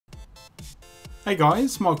Hey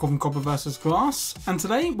guys, Michael from Copper vs Glass, and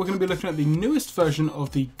today we're going to be looking at the newest version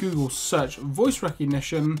of the Google Search voice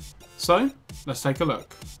recognition, so let's take a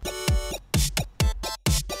look.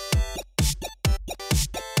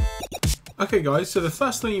 Okay guys, so the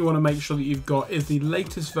first thing you want to make sure that you've got is the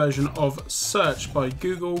latest version of Search by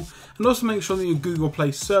Google, and also make sure that your Google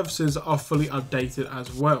Play services are fully updated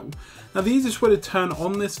as well. Now the easiest way to turn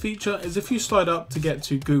on this feature is if you slide up to get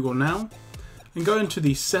to Google Now, and go into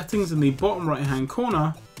the settings in the bottom right hand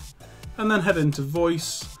corner, and then head into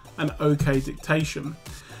voice and OK dictation.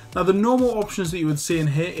 Now the normal options that you would see in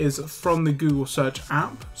here is from the Google Search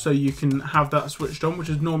app, so you can have that switched on, which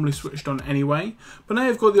is normally switched on anyway, but now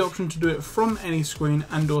you've got the option to do it from any screen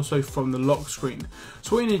and also from the lock screen.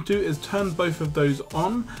 So what you need to do is turn both of those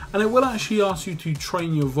on, and it will actually ask you to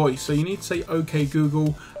train your voice. So you need to say OK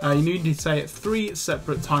Google, you need to say it 3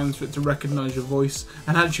 separate times for it to recognise your voice,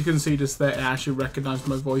 and as you can see just there, it actually recognised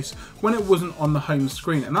my voice when it wasn't on the home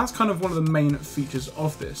screen, and that's kind of one of the main features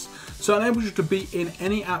of this. So it enables you to be in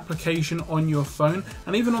any application on your phone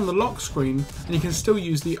and even on the lock screen, and you can still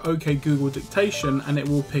use the OK Google dictation and it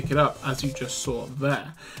will pick it up as you just saw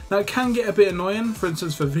there. Now it can get a bit annoying, for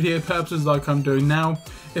instance for video purposes like I'm doing now.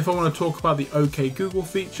 If I want to talk about the OK Google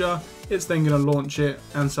feature, it's then going to launch it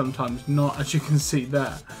and sometimes not, as you can see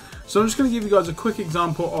there. So I'm just going to give you guys a quick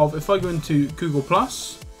example of if I go into Google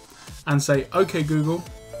Plus and say OK Google,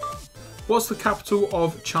 what's the capital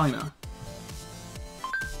of China?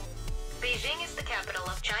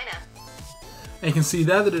 And you can see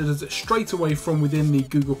there that it does it straight away from within the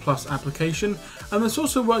Google Plus application, and this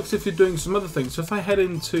also works if you're doing some other things. So if I head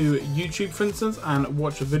into YouTube for instance and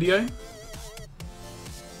watch a video.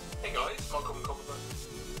 Hey guys, Michael from Copper.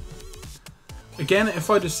 Again, if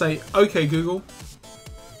I just say OK Google,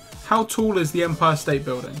 how tall is the Empire State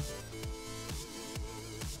Building?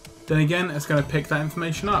 Then again, it's going to pick that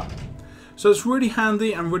information up. So it's really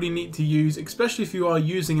handy and really neat to use, especially if you are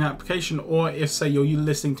using an application, or if say you're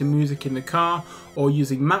listening to music in the car or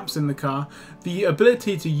using maps in the car. The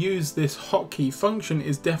ability to use this hotkey function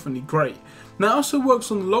is definitely great. Now it also works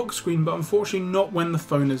on the lock screen, but unfortunately not when the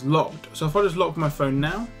phone is locked. So if I just lock my phone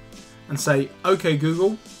now and say OK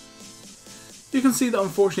Google, you can see that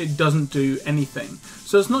unfortunately it doesn't do anything.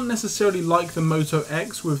 So it's not necessarily like the Moto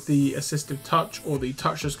X with the assistive touch or the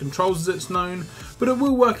touchless controls as it's known, but it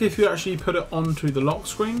will work if you actually put it onto the lock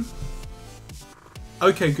screen.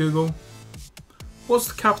 OK Google, what's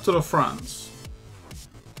the capital of France?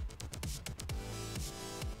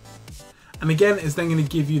 And again, it's then going to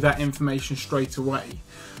give you that information straight away.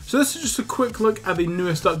 So this is just a quick look at the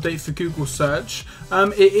newest update for Google Search.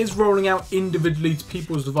 It is rolling out individually to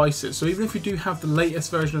people's devices, so even if you do have the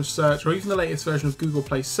latest version of Search or even the latest version of Google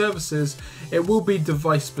Play services, it will be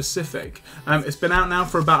device specific. It's been out now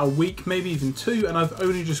for about a week, maybe even 2, and I've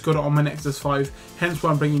only just got it on my Nexus 5, hence why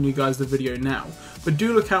I'm bringing you guys the video now. But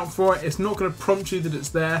do look out for it. It's not going to prompt you that it's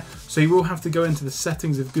there, so you will have to go into the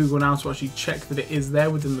settings of Google Now to actually check that it is there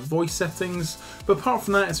within the voice settings. But apart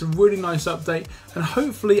from that, it's a really nice update, and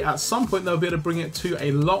hopefully at some point they'll be able to bring it to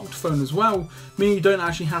a locked phone as well, meaning you don't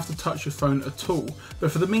actually have to touch your phone at all.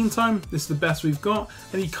 But for the meantime, this is the best we've got,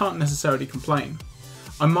 and you can't necessarily complain.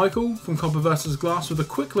 I'm Michael from Copper vs Glass with a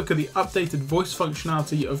quick look at the updated voice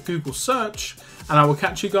functionality of Google Search, and I will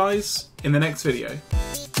catch you guys in the next video.